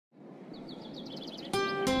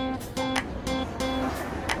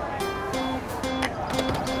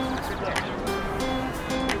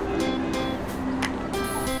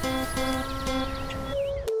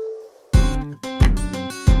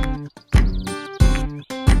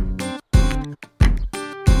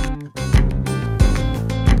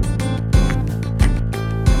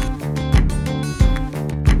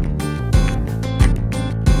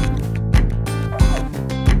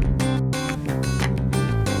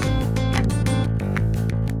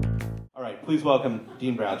please welcome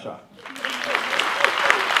Dean Bradshaw.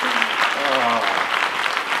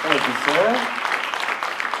 Thank you, sir.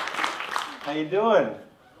 How you doing?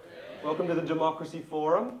 Welcome to the Democracy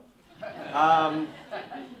Forum.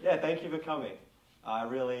 Yeah, thank you for coming. I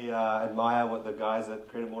really admire what the guys at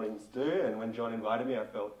Creative Mornings do, and when John invited me, I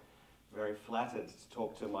felt very flattered to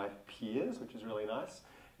talk to my peers, which is really nice.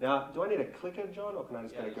 Now, do I need a clicker, John, or can I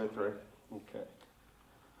just kind of go through? Okay.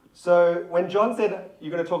 So when John said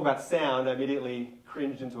you're going to talk about sound, I immediately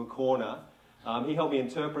cringed into a corner. He helped me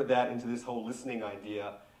interpret that into this whole listening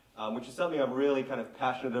idea, which is something I'm really kind of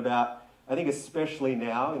passionate about. I think especially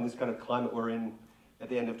now in this kind of climate we're in at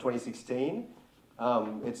the end of 2016,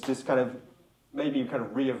 it's just kind of made me kind of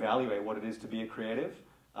reevaluate what it is to be a creative.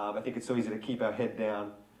 I think it's so easy to keep our head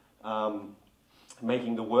down,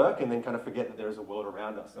 making the work, and then kind of forget that there is a world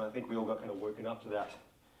around us. And I think we all got kind of woken up to that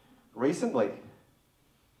recently.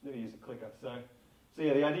 Never use a clicker. So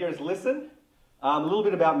yeah, the idea is listen. A little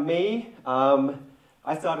bit about me.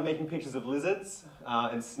 I started making pictures of lizards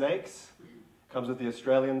and snakes. Comes with the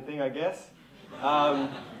Australian thing, I guess.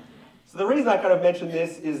 So the reason I kind of mention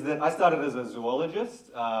this is that I started as a zoologist.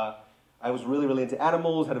 I was really, really into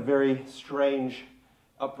animals, had a very strange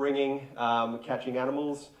upbringing, catching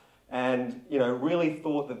animals, and really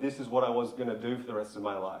thought that this is what I was going to do for the rest of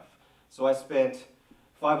my life. So I spent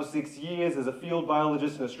 5 or 6 years as a field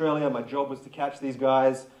biologist in Australia. My job was to catch these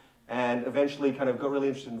guys, and eventually kind of got really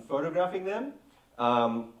interested in photographing them.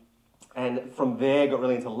 And from there got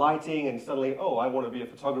really into lighting, and suddenly, oh, I want to be a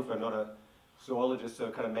photographer, not a zoologist,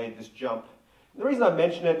 so kind of made this jump. And the reason I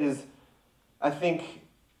mention it is I think,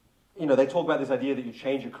 they talk about this idea that you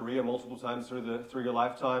change your career multiple times through your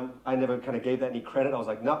lifetime. I never kind of gave that any credit. I was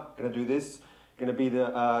like, no, going to do this, going to be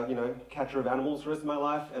the catcher of animals for the rest of my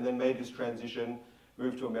life, and then made this transition,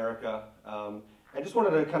 moved to America. I just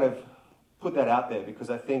wanted to kind of put that out there because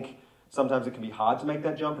I think sometimes it can be hard to make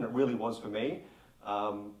that jump, and it really was for me.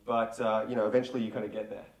 But eventually you kind of get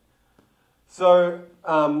there. So,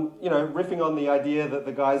 riffing on the idea that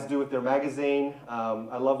the guys do with their magazine,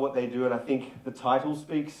 I love what they do, and I think the title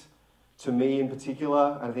speaks to me in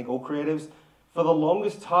particular, and I think all creatives. For the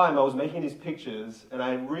longest time, I was making these pictures, and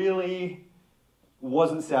I really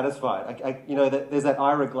wasn't satisfied. There's that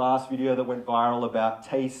Ira Glass video that went viral about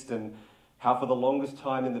taste and how for the longest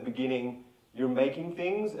time in the beginning, you're making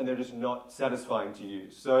things and they're just not satisfying to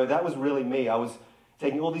you. So that was really me. I was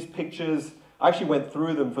taking all these pictures. I actually went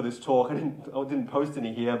through them for this talk. I didn't post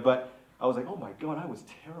any here, but I was like, oh my God, I was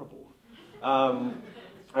terrible.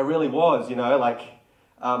 I really was,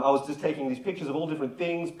 I was just taking these pictures of all different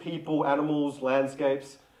things, people, animals,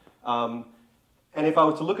 landscapes. And if I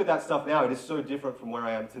was to look at that stuff now, it is so different from where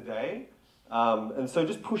I am today. And so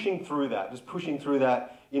just pushing through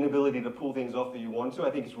that inability to pull things off that you want to,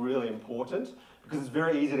 I think is really important because it's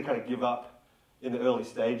very easy to kind of give up in the early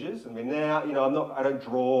stages. I mean, now, I don't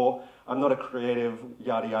draw, I'm not a creative,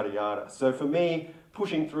 yada, yada, yada. So for me,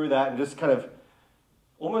 pushing through that and just kind of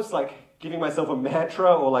almost like giving myself a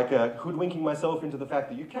mantra or like hoodwinking myself into the fact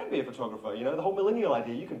that you can be a photographer, the whole millennial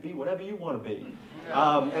idea, you can be whatever you want to be.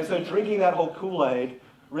 And so drinking that whole Kool-Aid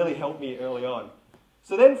really helped me early on.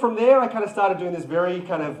 So then from there, I kind of started doing this very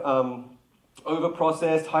kind of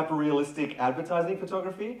over-processed, hyper-realistic advertising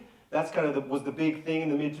photography. That's kind of was the big thing in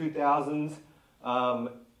the mid-2000s. And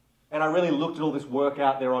I really looked at all this work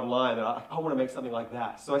out there online, and I want to make something like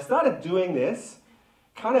that. So I started doing this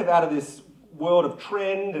kind of out of this world of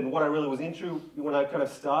trend and what I really was into when I kind of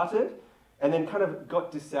started, and then kind of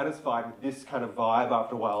got dissatisfied with this kind of vibe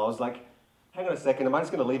after a while. I was like, hang on a second, am I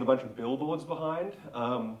just going to leave a bunch of billboards behind?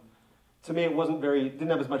 To me, it didn't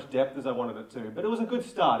have as much depth as I wanted it to, but it was a good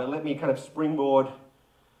start. It let me kind of springboard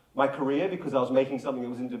my career because I was making something that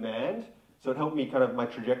was in demand, so it helped me kind of, my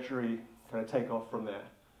trajectory kind of take off from there.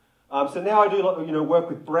 So now I do work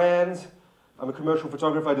with brands. I'm a commercial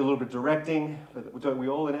photographer. I do a little bit of directing, don't we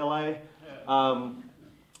all in LA?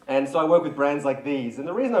 And so I work with brands like these. And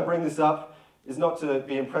the reason I bring this up is not to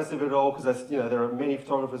be impressive at all, because there are many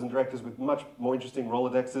photographers and directors with much more interesting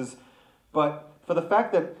Rolodexes, but for the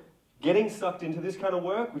fact that getting sucked into this kind of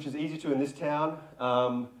work, which is easy to in this town,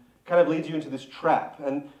 kind of leads you into this trap.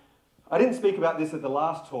 And I didn't speak about this at the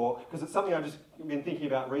last talk, because it's something I've just been thinking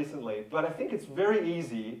about recently, but I think it's very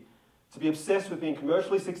easy to be obsessed with being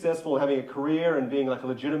commercially successful and having a career and being like a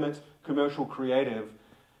legitimate commercial creative,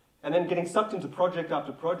 and then getting sucked into project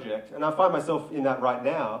after project. And I find myself in that right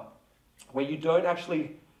now, where you don't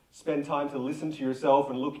actually spend time to listen to yourself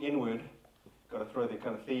and look inward. Got to throw the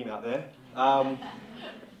kind of theme out there.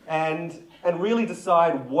 And really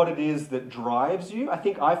decide what it is that drives you. I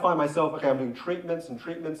think I find myself, okay, I'm doing treatments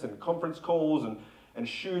and conference calls and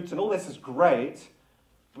shoots, and all this is great,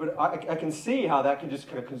 But I can see how that can just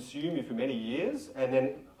kind of consume you for many years, and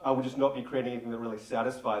then I will just not be creating anything that really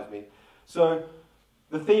satisfies me. So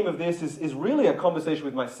the theme of this is really a conversation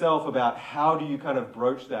with myself about how do you kind of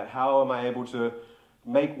broach that? How am I able to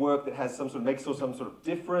make work that has some sort of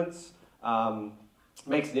difference,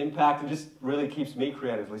 makes an impact, and just really keeps me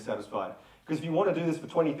creatively satisfied? Because if you want to do this for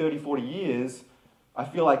 20, 30, 40 years, I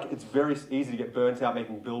feel like it's very easy to get burnt out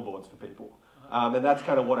making billboards for people. And that's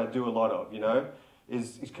kind of what I do a lot of,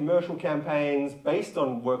 is commercial campaigns based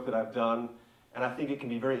on work that I've done, and I think it can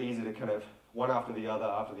be very easy to kind of one after the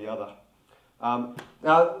other.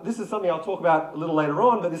 Now, this is something I'll talk about a little later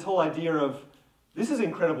on, but this whole idea of, this is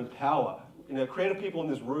incredible power. Creative people in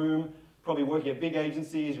this room, probably working at big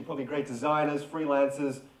agencies, you're probably great designers,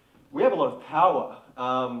 freelancers. We have a lot of power,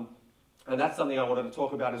 and that's something I wanted to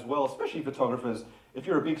talk about as well, especially photographers. If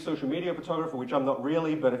you're a big social media photographer, which I'm not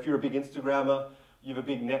really, but if you're a big Instagrammer, you have a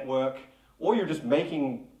big network, or you're just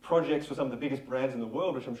making projects for some of the biggest brands in the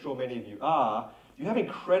world, which I'm sure many of you are, you have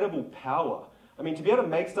incredible power. I mean, to be able to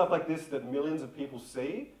make stuff like this that millions of people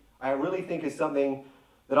see, I really think is something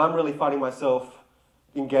that I'm really finding myself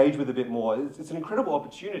engaged with a bit more. It's an incredible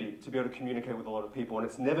opportunity to be able to communicate with a lot of people, and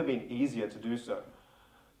it's never been easier to do so.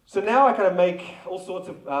 So now I kind of make all sorts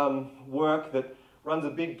of work that runs a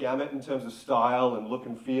big gamut in terms of style and look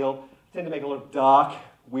and feel. I tend to make a lot of dark,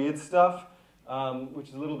 weird stuff, which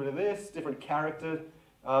is a little bit of this, different character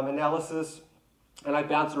analysis, and I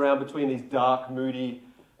bounce around between these dark, moody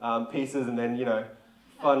pieces and then,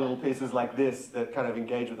 fun little pieces like this that kind of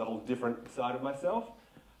engage with a whole different side of myself.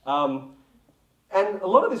 And a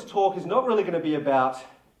lot of this talk is not really going to be about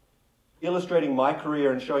illustrating my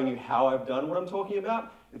career and showing you how I've done what I'm talking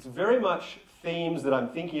about. It's very much themes that I'm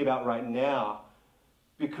thinking about right now,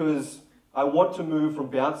 because I want to move from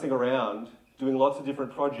bouncing around, doing lots of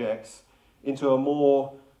different projects, into a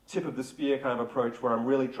more tip-of-the-spear kind of approach where I'm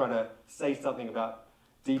really trying to say something about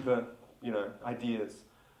deeper, ideas.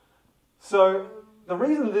 So the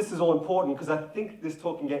reason this is all important, because I think this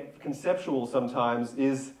talk can get conceptual sometimes,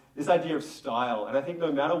 is this idea of style. And I think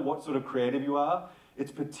no matter what sort of creative you are,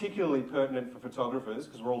 it's particularly pertinent for photographers,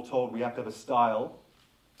 because we're all told we have to have a style,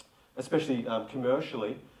 especially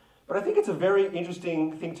commercially. But I think it's a very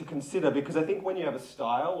interesting thing to consider, because I think when you have a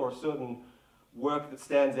style or a certain work that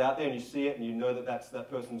stands out there and you see it and you know that that's that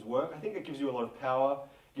person's work, I think it gives you a lot of power,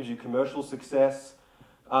 gives you commercial success,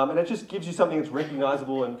 and it just gives you something that's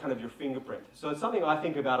recognizable and kind of your fingerprint. So it's something I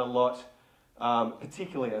think about a lot,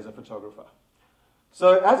 particularly as a photographer.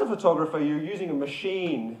 So as a photographer, you're using a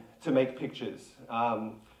machine to make pictures.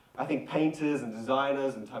 I think painters and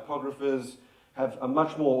designers and typographers have a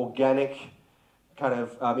much more organic, kind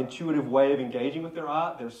of intuitive way of engaging with their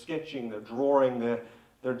art. They're sketching, they're drawing,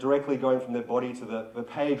 they're directly going from their body to the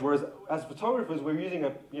page. Whereas as photographers, we're using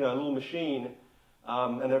a little machine,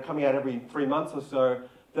 and they're coming out every 3 months or so,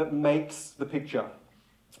 that makes the picture.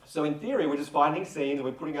 So in theory, we're just finding scenes and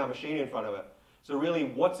we're putting our machine in front of it. So really,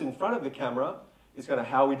 what's in front of the camera is kind of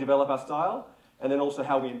how we develop our style, and then also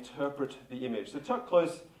how we interpret the image. So Tuck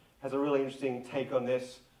Close has a really interesting take on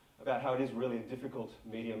this, about how it is really a difficult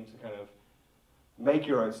medium to kind of make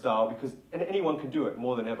your own style, because anyone can do it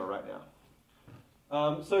more than ever right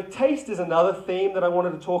now. So taste is another theme that I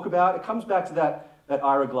wanted to talk about. It comes back to that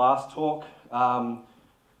Ira Glass talk.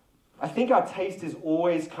 I think our taste is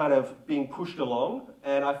always kind of being pushed along,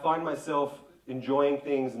 and I find myself enjoying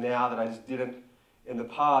things now that I just didn't in the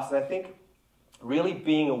past. And I think really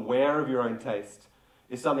being aware of your own taste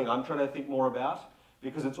is something I'm trying to think more about,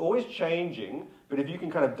 because it's always changing, but if you can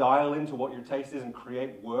kind of dial into what your taste is and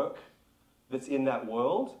create work that's in that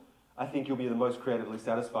world, I think you'll be the most creatively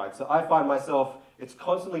satisfied. So I find myself, it's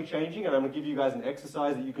constantly changing, and I'm going to give you guys an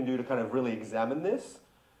exercise that you can do to kind of really examine this.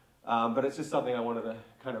 But it's just something I wanted to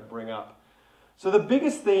kind of bring up. So the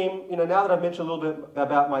biggest theme, now that I've mentioned a little bit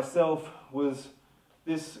about myself, was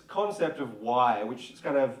this concept of why, which is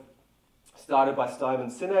kind of started by Simon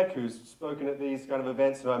Sinek, who's spoken at these kind of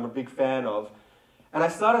events, and I'm a big fan of. And I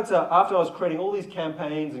started to, after I was creating all these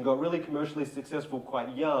campaigns and got really commercially successful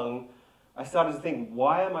quite young, I started to think,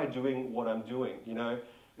 why am I doing what I'm doing?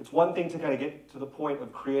 It's one thing to kind of get to the point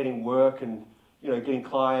of creating work and, getting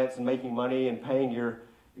clients and making money and paying your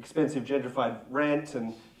expensive gentrified rent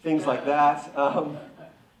and things like that.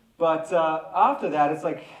 But after that, it's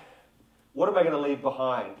like, what am I going to leave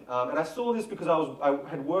behind? And I saw this because I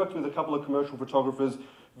had worked with a couple of commercial photographers,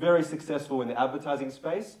 very successful in the advertising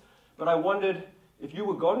space. But I wondered, if you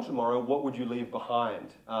were gone tomorrow, what would you leave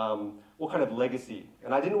behind? What kind of legacy?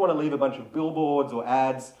 And I didn't want to leave a bunch of billboards or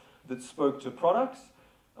ads that spoke to products.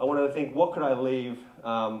 I wanted to think, what could I leave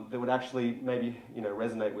that would actually maybe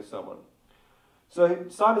resonate with someone? So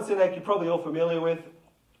Simon Sinek, you're probably all familiar with.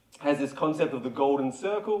 has this concept of the golden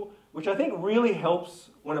circle, which I think really helps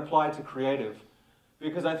when applied to creative.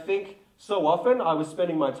 Because I think so often I was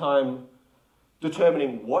spending my time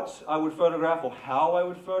determining what I would photograph or how I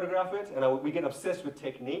would photograph it, and we get obsessed with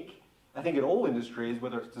technique. I think in all industries,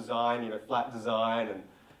 whether it's design, flat design,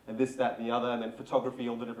 and this, that, and the other, and then photography,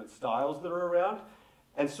 all the different styles that are around.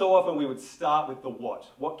 And so often we would start with the what.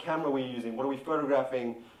 What camera are we using? What are we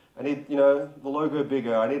photographing? I need, the logo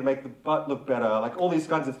bigger. I need to make the butt look better. Like all these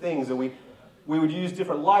kinds of things. And we would use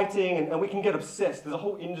different lighting, and we can get obsessed. There's a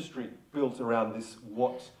whole industry built around this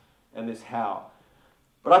what and this how.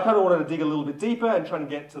 But I kind of wanted to dig a little bit deeper and try and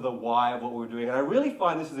get to the why of what we were doing. And I really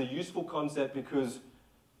find this is a useful concept because,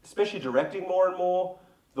 especially directing more and more,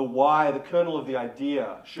 the why, the kernel of the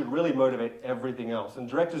idea, should really motivate everything else. And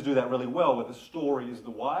directors do that really well, where the story is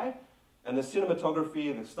the why, and the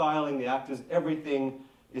cinematography, the styling, the actors, everything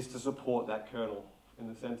is to support that kernel in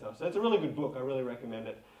the center. So it's a really good book. I really recommend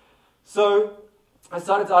it. So I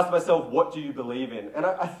started to ask myself, what do you believe in? And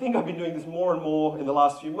I think I've been doing this more and more in the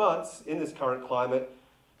last few months in this current climate,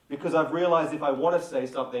 because I've realized if I want to say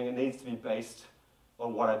something, it needs to be based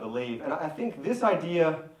on what I believe. And I think this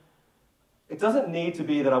idea, it doesn't need to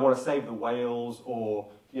be that I want to save the whales or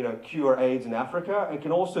cure AIDS in Africa. It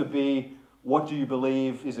can also be, what do you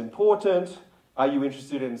believe is important? Are you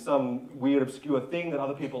interested in some weird, obscure thing that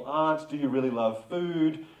other people aren't? Do you really love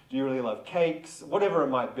food? Do you really love cakes? Whatever it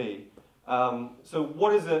might be. So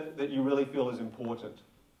what is it that you really feel is important?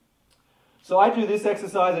 So I do this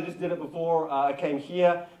exercise. I just did it before I came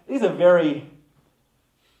here. These are very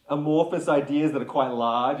amorphous ideas that are quite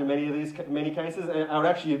large in many cases. And I would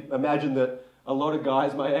actually imagine that a lot of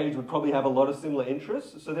guys my age would probably have a lot of similar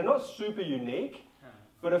interests. So they're not super unique,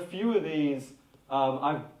 but a few of these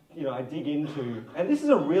I dig into. And this is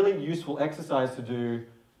a really useful exercise to do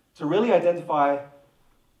to really identify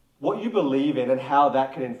what you believe in and how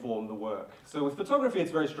that can inform the work. So with photography,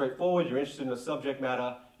 it's very straightforward. You're interested in a subject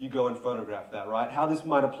matter, you go and photograph that, right? How this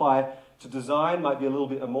might apply to design might be a little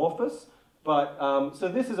bit amorphous. But so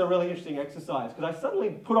this is a really interesting exercise because I suddenly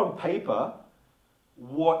put on paper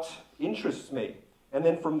what interests me. And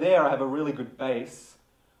then from there, I have a really good base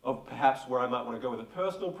of perhaps where I might want to go with a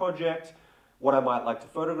personal project, what I might like to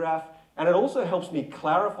photograph. And it also helps me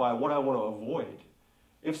clarify what I want to avoid.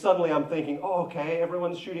 If suddenly I'm thinking, oh, okay,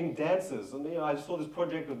 everyone's shooting dancers, and I just saw this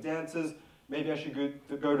project with dancers, maybe I should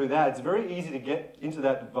go do that. It's very easy to get into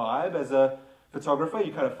that vibe as a photographer.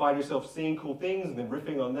 You kind of find yourself seeing cool things and then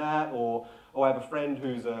riffing on that, or I have a friend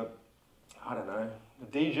who's a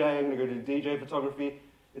DJ, I'm going to go do DJ photography.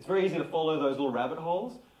 It's very easy to follow those little rabbit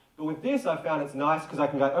holes. But with this, I found it's nice because I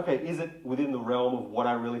can go, okay, is it within the realm of what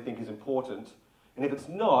I really think is important? And if it's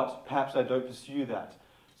not, perhaps I don't pursue that.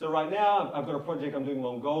 So right now, I've got a project I'm doing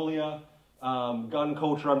Mongolia, gun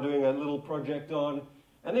culture I'm doing a little project on,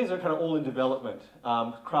 and these are kind of all in development.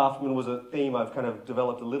 Craftsman was a theme I've kind of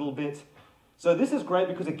developed a little bit. So this is great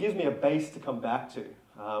because it gives me a base to come back to,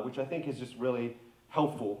 which I think is just really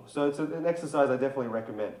helpful. So it's an exercise I definitely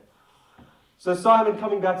recommend. So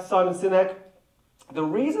coming back to Simon Sinek, the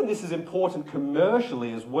reason this is important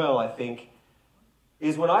commercially as well, I think,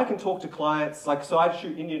 is when I can talk to clients, so I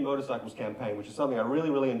shoot Indian Motorcycles campaign, which is something I really,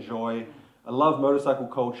 really enjoy. I love motorcycle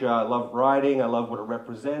culture, I love riding, I love what it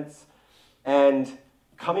represents. And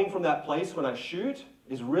coming from that place when I shoot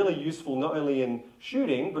is really useful not only in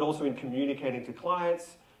shooting, but also in communicating to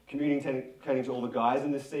clients, communicating to all the guys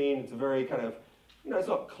in the scene. It's a very kind of, it's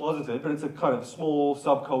not closeted, but it's a kind of small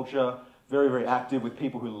subculture, very, very active with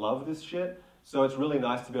people who love this shit. So it's really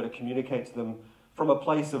nice to be able to communicate to them from a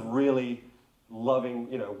place of really loving,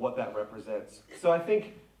 what that represents. So I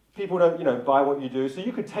think people don't, buy what you do. So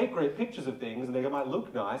you could take great pictures of things and they might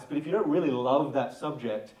look nice, but if you don't really love that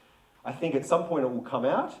subject, I think at some point it will come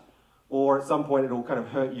out, or at some point it will kind of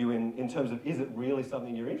hurt you in terms of, is it really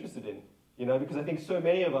something you're interested in? Because I think so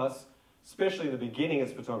many of us, especially in the beginning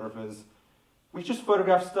as photographers, we just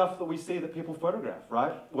photograph stuff that we see that people photograph,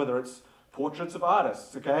 right? Whether it's portraits of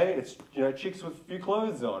artists, okay? It's, chicks with a few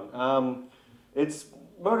clothes on. It's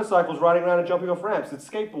motorcycles riding around and jumping off ramps. It's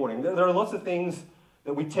skateboarding. There are lots of things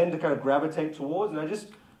that we tend to kind of gravitate towards, and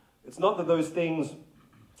it's not that those things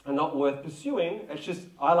are not worth pursuing. It's just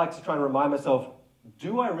I like to try and remind myself,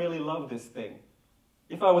 do I really love this thing?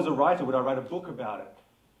 If I was a writer, would I write a book about it?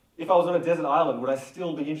 If I was on a desert island, would I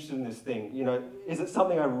still be interested in this thing? Is it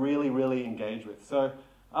something I really, really engage with? So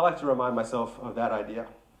I like to remind myself of that idea.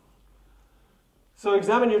 So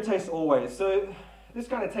examine your taste always. So this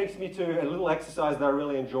kind of takes me to a little exercise that I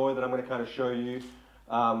really enjoy that I'm going to kind of show you.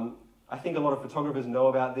 I think a lot of photographers know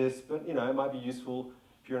about this, but it might be useful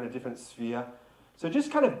if you're in a different sphere. So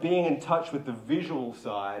just kind of being in touch with the visual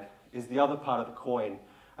side is the other part of the coin.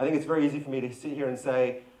 I think it's very easy for me to sit here and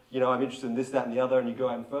say, I'm interested in this, that, and the other, and you go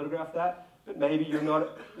out and photograph that, but maybe you're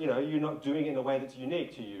not, you're not doing it in a way that's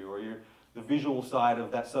unique to you, or the visual side of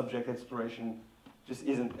that subject exploration just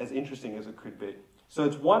isn't as interesting as it could be. So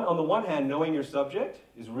it's on the one hand, knowing your subject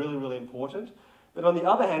is really, really important, but on the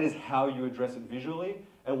other hand is how you address it visually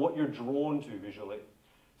and what you're drawn to visually.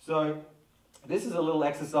 So this is a little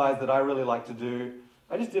exercise that I really like to do.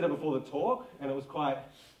 I just did it before the talk, and it was quite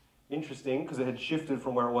interesting because it had shifted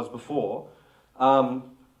from where it was before.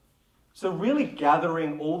 So really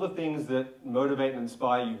gathering all the things that motivate and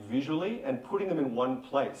inspire you visually and putting them in one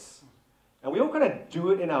place. And we all kind of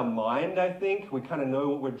do it in our mind, I think. We kind of know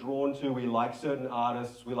what we're drawn to. We like certain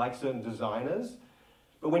artists. We like certain designers.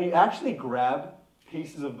 But when you actually grab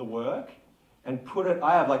pieces of the work and put it,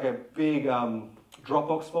 I have like a big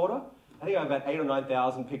Dropbox folder. I think I have about 8,000 or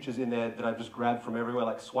 9,000 pictures in there that I've just grabbed from everywhere,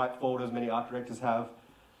 like swipe folders many art directors have.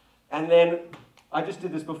 And then I just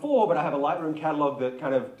did this before, but I have a Lightroom catalog that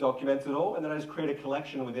kind of documents it all, and then I just create a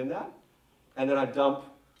collection within that. And then I dump,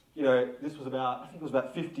 this was about, I think it was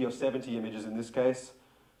about 50 or 70 images in this case,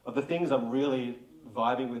 of the things I'm really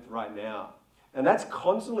vibing with right now. And that's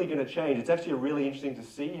constantly going to change. It's actually really interesting to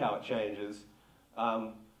see how it changes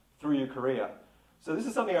through your career. So this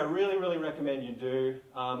is something I really, really recommend you do.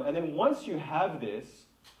 And then once you have this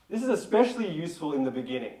is especially useful in the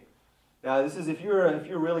beginning. Now, this is if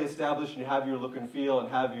you're really established and you have your look and feel and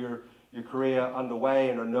have your career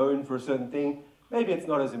underway and are known for a certain thing, maybe it's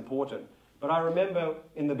not as important. But I remember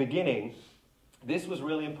in the beginning, this was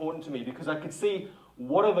really important to me because I could see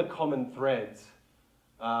what are the common threads.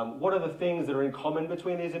 What are the things that are in common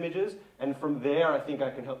between these images? And from there, I think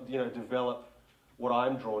I can help develop what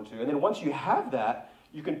I'm drawn to. And then once you have that,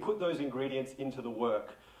 you can put those ingredients into the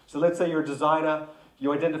work. So let's say you're a designer,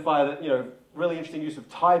 you identify that really interesting use of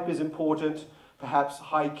type is important, perhaps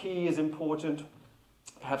high key is important,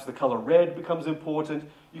 perhaps the color red becomes important.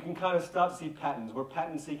 You can kind of start to see patterns. We're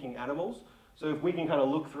pattern-seeking animals. So if we can kind of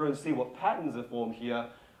look through and see what patterns are formed here,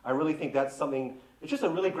 I really think that's something, it's just a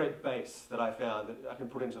really great base that I found that I can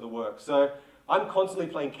put into the work. So I'm constantly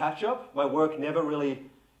playing catch-up. My work never really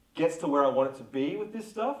gets to where I want it to be with this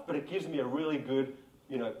stuff, but it gives me a really good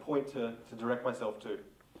point to direct myself to.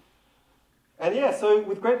 And yeah, so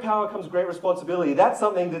with great power comes great responsibility. That's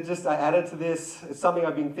something that just I added to this. It's something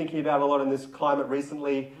I've been thinking about a lot in this climate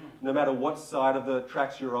recently, no matter what side of the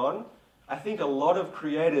tracks you're on. I think a lot of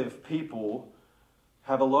creative people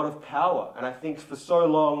have a lot of power. And I think for so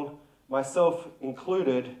long, myself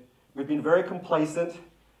included, we've been very complacent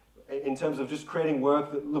in terms of just creating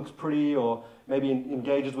work that looks pretty or maybe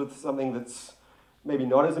engages with something that's maybe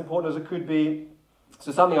not as important as it could be.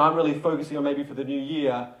 So something I'm really focusing on maybe for the new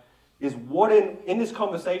year is what in this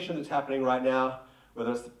conversation that's happening right now,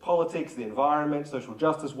 whether it's politics, the environment, social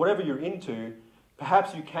justice, whatever you're into,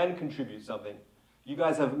 perhaps you can contribute something. You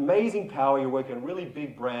guys have amazing power, you're working on really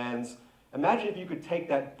big brands. Imagine if you could take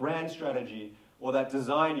that brand strategy or that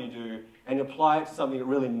design you do and apply it to something that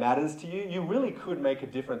really matters to you. You really could make a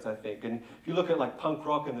difference, I think. And if you look at like punk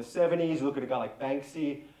rock in the 70s, you look at a guy like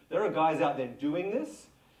Banksy, there are guys out there doing this,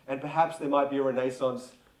 and perhaps there might be a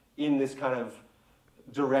renaissance in this kind of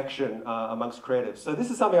direction amongst creatives. So this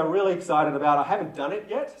is something I'm really excited about. I haven't done it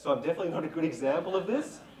yet, so I'm definitely not a good example of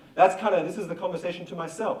this. This is the conversation to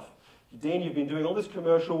myself. Dean, you've been doing all this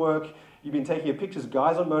commercial work. You've been taking your pictures of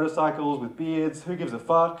guys on motorcycles with beards. Who gives a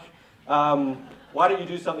fuck? Why don't you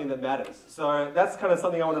do something that matters? So that's kind of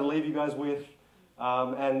something I wanted to leave you guys with.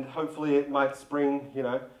 And hopefully it might spring,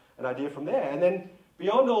 an idea from there. And then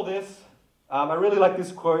beyond all this, I really like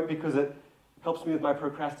this quote because it helps me with my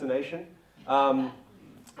procrastination.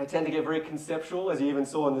 I tend to get very conceptual, as you even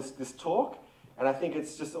saw in this talk, and I think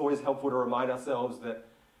it's just always helpful to remind ourselves that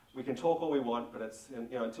we can talk all we want, but it's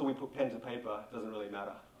until we put pen to paper, it doesn't really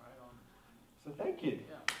matter. Right on. So thank you.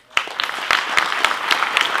 Yeah.